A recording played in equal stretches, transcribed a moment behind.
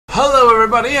Hello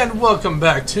everybody and welcome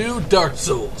back to Dark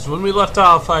Souls. When we left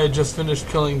off, I had just finished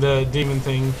killing the demon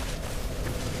thing,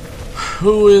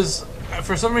 who is,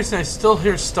 for some reason I still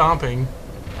hear stomping,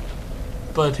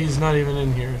 but he's not even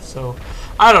in here, so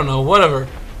I don't know, whatever.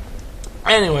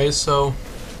 Anyways, so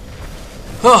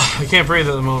I can't breathe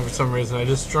at the moment for some reason. I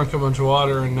just drank a bunch of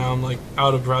water and now I'm like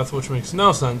out of breath, which makes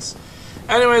no sense.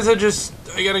 Anyways, I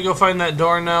gotta go find that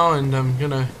door now, and I'm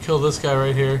gonna kill this guy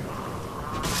right here.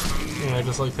 Yeah,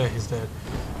 just like that, he's dead.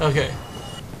 Okay.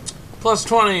 Plus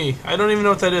 20. I don't even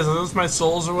know what that is. Are those my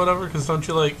souls or whatever? Because don't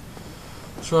you like...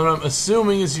 So what I'm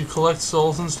assuming is you collect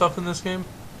souls and stuff in this game?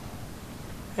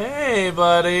 Hey,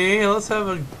 buddy. Let's have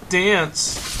a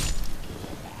dance.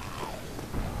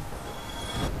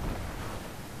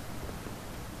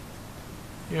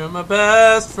 You're my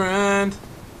best friend.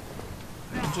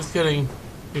 Just kidding.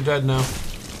 You're dead now.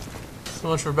 So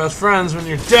much for best friends when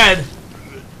you're dead.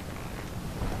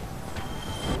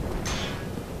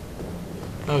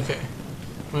 Okay.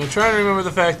 I'm going to try and remember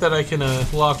the fact that I can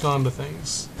lock on to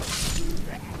things.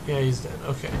 Yeah, he's dead.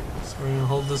 Okay. So we're going to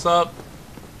hold this up.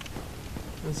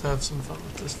 Let's have some fun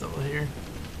with this fella here.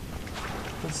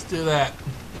 Let's do that.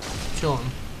 Kill him.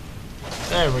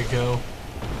 There we go.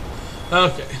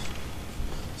 Okay.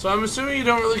 So I'm assuming you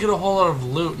don't really get a whole lot of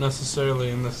loot necessarily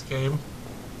in this game.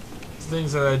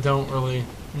 Things that I don't really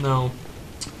know.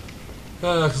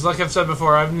 Because like I've said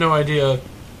before, I have no idea.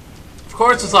 Of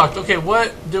course it's locked. Okay,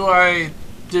 what do I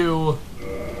do?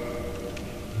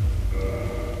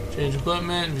 Change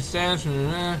equipment, if you stand.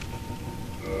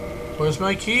 Where's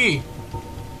my key?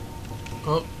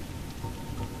 Oh.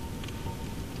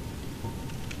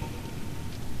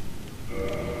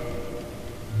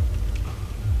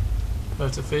 Do I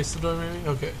have to face the door maybe?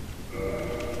 Okay.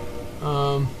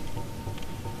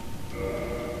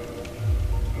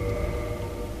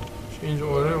 Change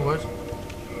order, what?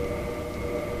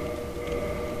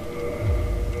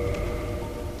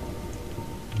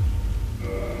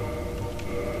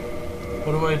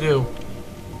 What do I do?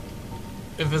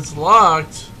 If it's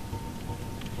locked,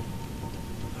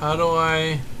 how do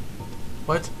I...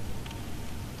 What?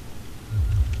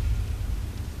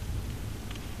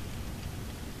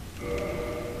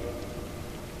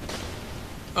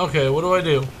 Okay, what do I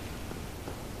do?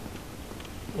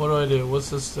 What do I do?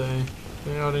 What's this say?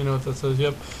 I already know what that says,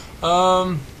 yep.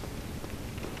 I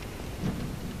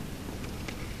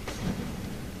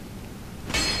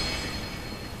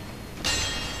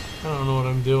don't know what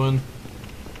I'm doing.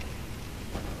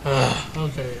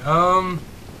 Okay,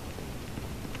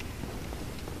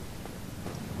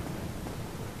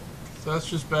 so that's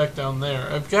just back down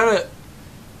there. I've got it.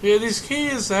 Yeah, these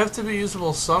keys have to be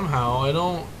usable somehow. I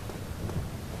don't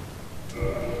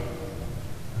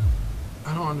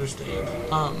understand.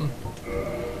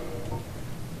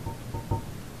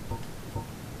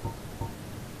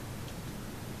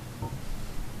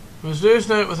 Mysterious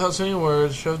knight, without saying a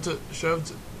word, shoved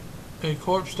a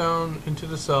corpse down into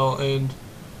the cell, and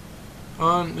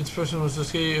on its person was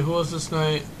this key. Who was this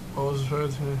knight? What was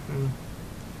his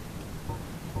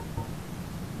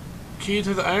key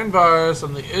to the iron bars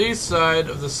on the east side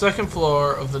of the second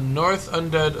floor of the North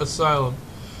Undead Asylum.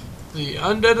 The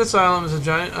Undead Asylum is a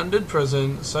giant undead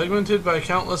prison, segmented by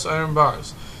countless iron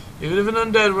bars. Even if an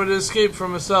undead were to escape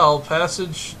from a cell,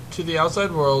 passage to the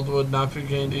outside world would not be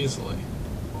gained easily.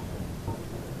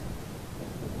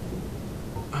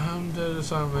 Undead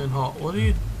Asylum main hall. What do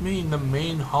you mean the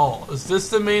main hall? Is this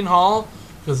the main hall?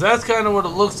 Because that's kind of what it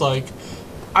looks like.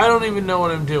 I don't even know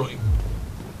what I'm doing.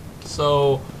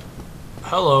 So,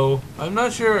 hello. I'm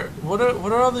not sure. What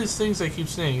are all these things I keep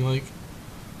seeing? Like,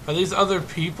 are these other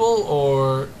people,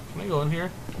 or... Can I go in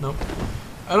here? Nope.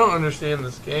 I don't understand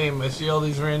this game. I see all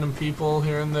these random people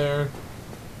here and there.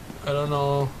 I don't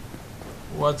know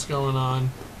what's going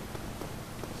on.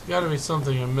 There's got to be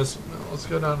something I'm missing now. Let's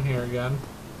go down here again.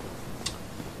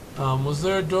 Was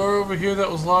there a door over here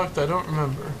that was locked? I don't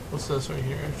remember. What's this right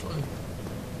here, actually?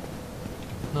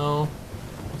 No.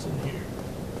 What's in here?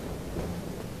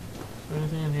 Is there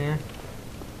anything in here?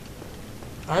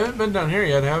 I haven't been down here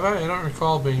yet, have I? I don't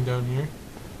recall being down here.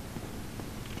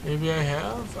 Maybe I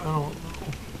have? I don't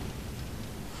know.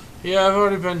 Yeah, I've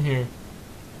already been here.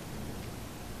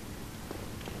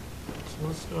 So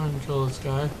let's go ahead and kill this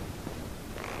guy.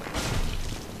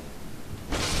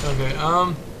 Okay,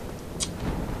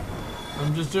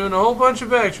 I'm just doing a whole bunch of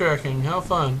backtracking. How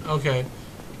fun. Okay.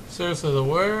 Seriously though,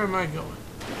 where am I going?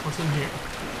 What's in here?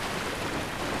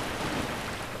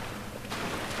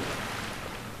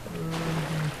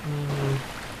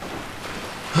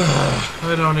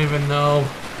 I don't even know.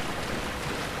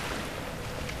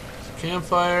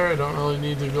 Campfire. I don't really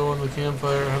need to go on the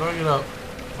campfire. How do I get up?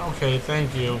 Okay,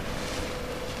 thank you.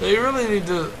 They really need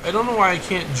to... I don't know why I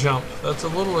can't jump. That's a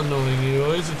little annoying. You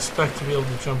always expect to be able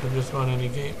to jump in just about any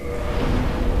game.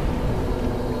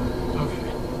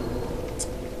 Okay.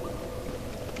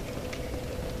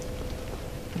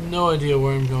 No idea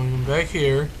where I'm going. I'm back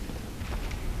here.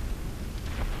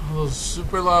 All those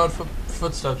super loud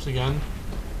footsteps again.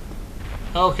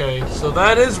 Okay, so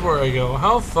that is where I go.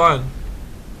 How fun.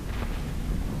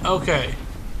 Okay.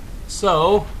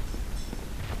 So...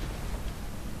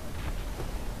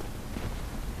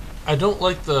 I don't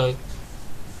like the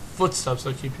footsteps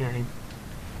I keep hearing.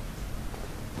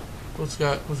 What's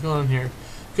going on here?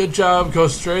 Good job, go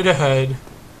straight ahead.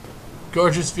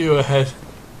 Gorgeous view ahead.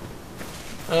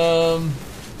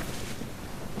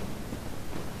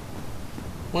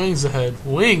 Wings ahead.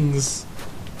 Wings?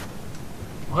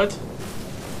 What?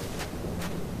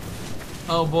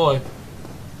 Oh boy.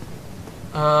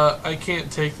 I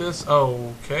can't take this.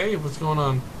 Oh, okay, what's going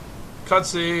on?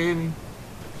 Cutscene.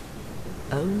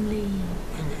 Only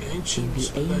in the ancient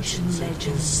legends it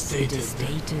is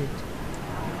stated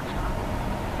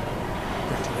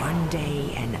that one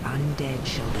day an undead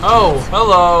shall be... Oh,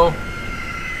 hello!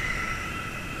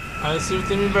 I see what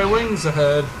they mean by wings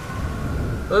ahead.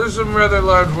 Those are some rather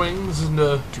large wings and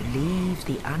to leave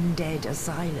the undead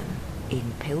asylum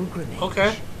in pilgrimage.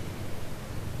 Okay.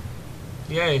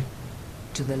 Yay.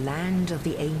 To the land of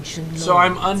the ancient lords. So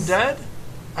I'm undead?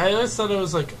 I always thought it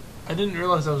was like... I didn't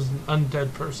realize I was an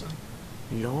undead person.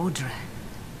 Lordran.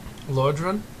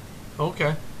 Lordran?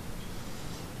 Okay.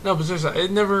 No, but seriously, I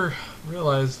never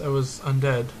realized I was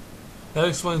undead. That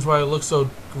explains why I look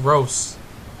so gross.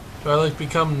 Do I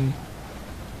become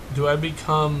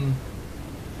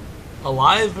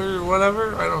alive or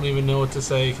whatever? I don't even know what to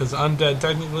say, because undead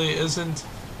technically isn't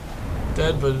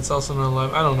dead, but it's also not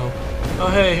alive. I don't know. Oh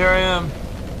hey, here I am.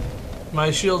 My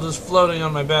shield is floating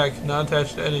on my back, not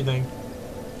attached to anything.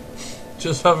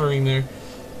 Just hovering there.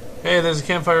 Hey, there's a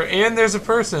campfire, and there's a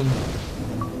person.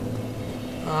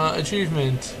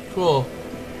 Achievement. Cool.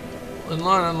 And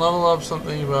learn and level up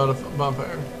something about a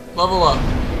bonfire. Level up.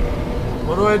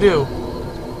 What do I do?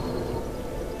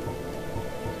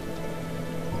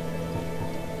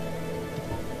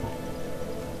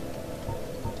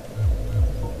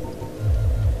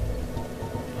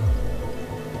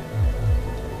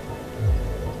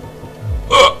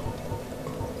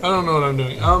 I don't know what I'm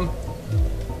doing.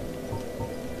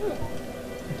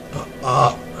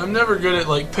 I'm never good at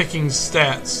like picking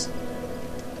stats.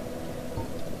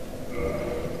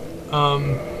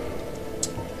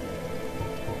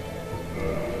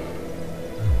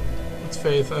 What's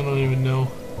faith? I don't even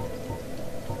know.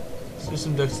 Let's do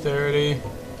some dexterity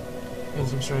and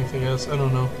some strength, I guess. I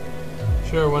don't know.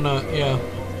 Sure, why not? Yeah,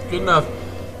 good enough.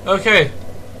 Okay.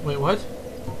 Wait, what?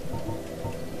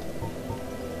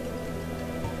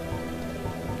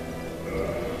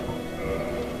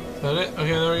 Is that it?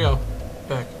 Okay, there we go.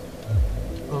 Back.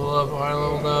 Level up, I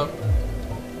leveled up.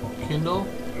 Kindle?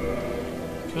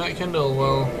 Cannot kindle,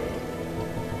 well.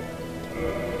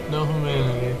 No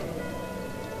humanity.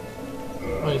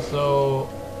 Wait, so...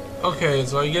 Okay,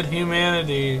 so I get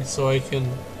humanity so I can...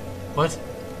 What?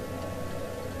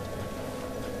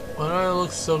 Why do I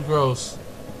look so gross?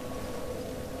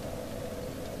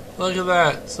 Look at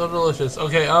that, so delicious.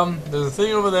 Okay, there's a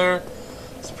thing over there.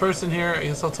 There's a person here, I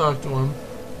guess I'll talk to him.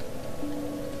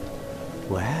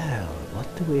 Well,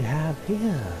 what do we have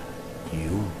here?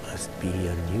 You must be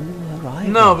a new arrival.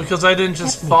 No, because I didn't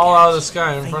just fall out of the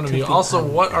sky in front of you. Also,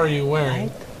 what are you wearing?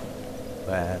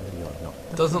 Well, you're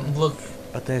not. Doesn't look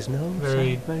but there's no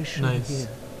very salvation nice. here.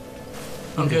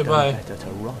 Okay, You'd have bye. done better to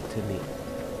rot in the...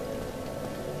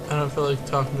 I don't feel like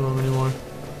talking to him anymore.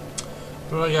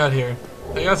 What do I got here?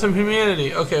 I got some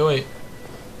humanity. Okay, wait.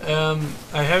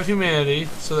 I have humanity,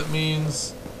 so that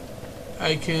means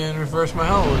I can reverse my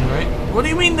Halloween, right? What do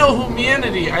you mean no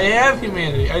humanity? I have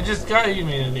humanity. I just got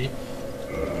humanity.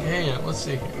 Hang on, let's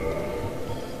see here.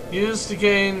 Use to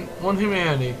gain 1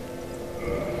 humanity.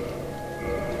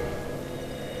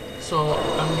 So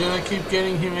I'm gonna keep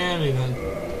getting humanity then.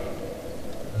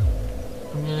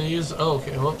 I'm gonna use... Oh,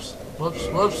 okay, whoops. Whoops,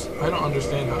 whoops. I don't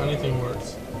understand how anything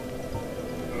works.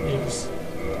 Use.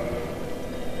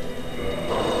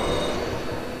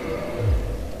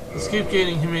 Let's keep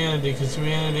gaining humanity, because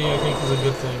humanity, I think, is a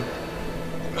good thing.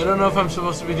 I don't know if I'm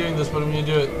supposed to be doing this, but I'm going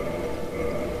to do it.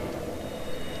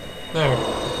 There.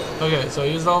 Okay, so I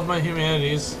used all of my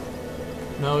humanities.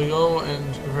 Now we go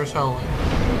and reverse howling.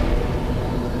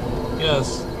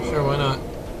 Yes, sure, why not?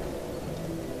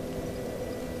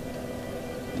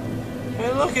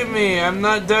 Hey, look at me! I'm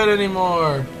not dead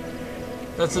anymore!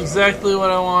 That's exactly what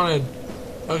I wanted.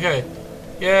 Okay.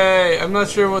 Yay! I'm not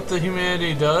sure what the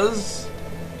humanity does.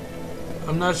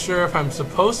 I'm not sure if I'm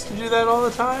supposed to do that all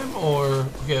the time, or...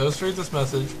 Okay, let's read this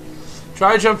message.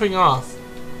 Try jumping off.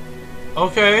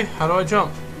 Okay, how do I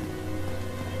jump?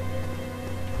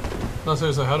 No,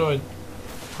 seriously, how do I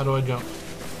jump?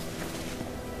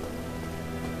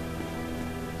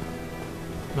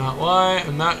 Not Y.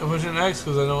 I'm not pushing X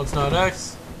because I know it's not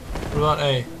X. What about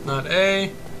A? Not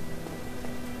A.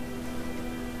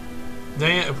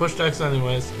 Dang it, I pushed X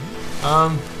anyways.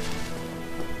 How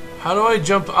do I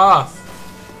jump off?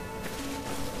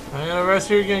 I gotta rest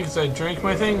here again because I drank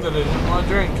my thing that I didn't want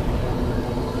to drink.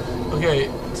 Okay,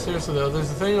 seriously though, there's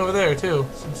a thing over there too.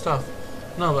 Some stuff.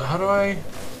 No, but how do I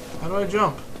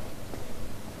jump?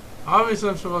 Obviously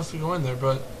I'm supposed to go in there,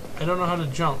 but I don't know how to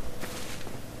jump.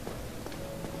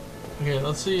 Okay,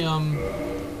 let's see,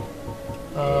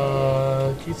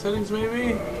 key settings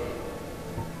maybe?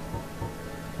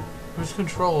 Where's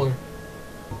controller?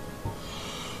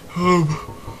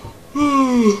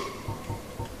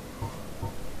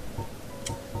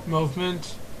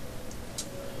 Movement.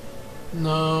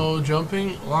 No,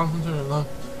 jumping. Long control. Long.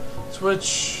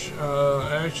 Switch.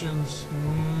 Actions.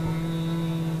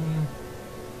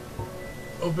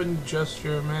 Open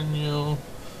gesture menu.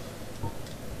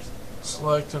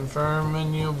 Select confirm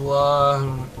menu. Blah.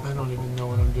 I don't even know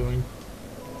what I'm doing.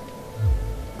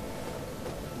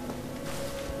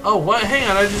 Oh, what? Hang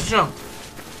on, I just jumped.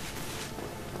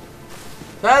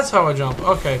 That's how I jump.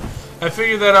 Okay. I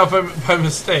figured that out by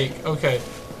mistake. Okay.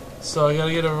 So I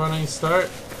gotta get a running start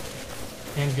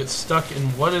and get stuck in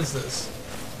what is this?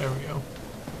 There we go.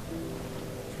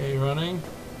 Okay, running.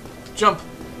 Jump!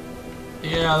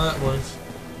 Yeah, that works.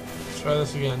 Let's try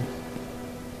this again.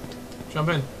 Jump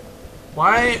in.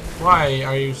 Why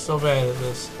are you so bad at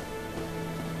this?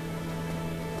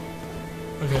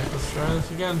 Okay, let's try this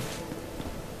again.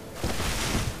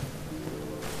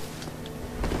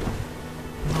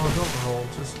 No, don't roll,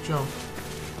 just jump.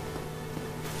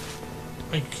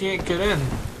 I can't get in.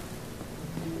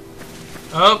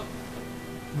 Oh.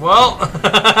 Well.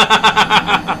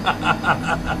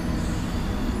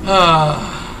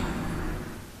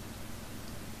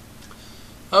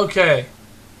 Okay.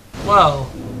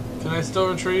 Well. Can I still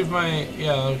retrieve my...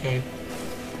 Yeah, okay.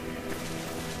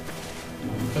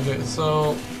 Okay,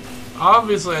 so...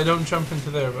 Obviously I don't jump into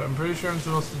there, but I'm pretty sure I'm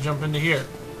supposed to jump into here.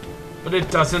 But it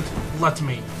doesn't let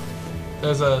me.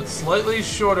 There's a slightly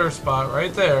shorter spot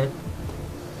right there.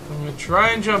 I'm gonna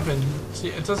try and jump in. See,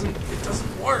 it doesn't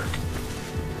work.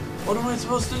 What am I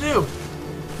supposed to do?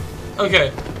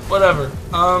 Okay, whatever.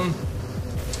 I'm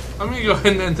gonna go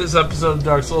ahead and end this episode of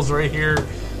Dark Souls right here.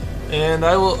 And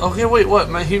I will... Okay, wait, what?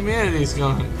 My humanity's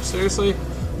gone. Seriously?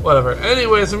 Whatever.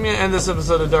 Anyways, I'm gonna end this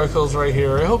episode of Dark Souls right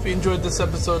here. I hope you enjoyed this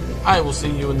episode. I will see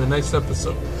you in the next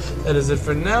episode. That is it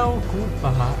for now.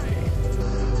 Goodbye.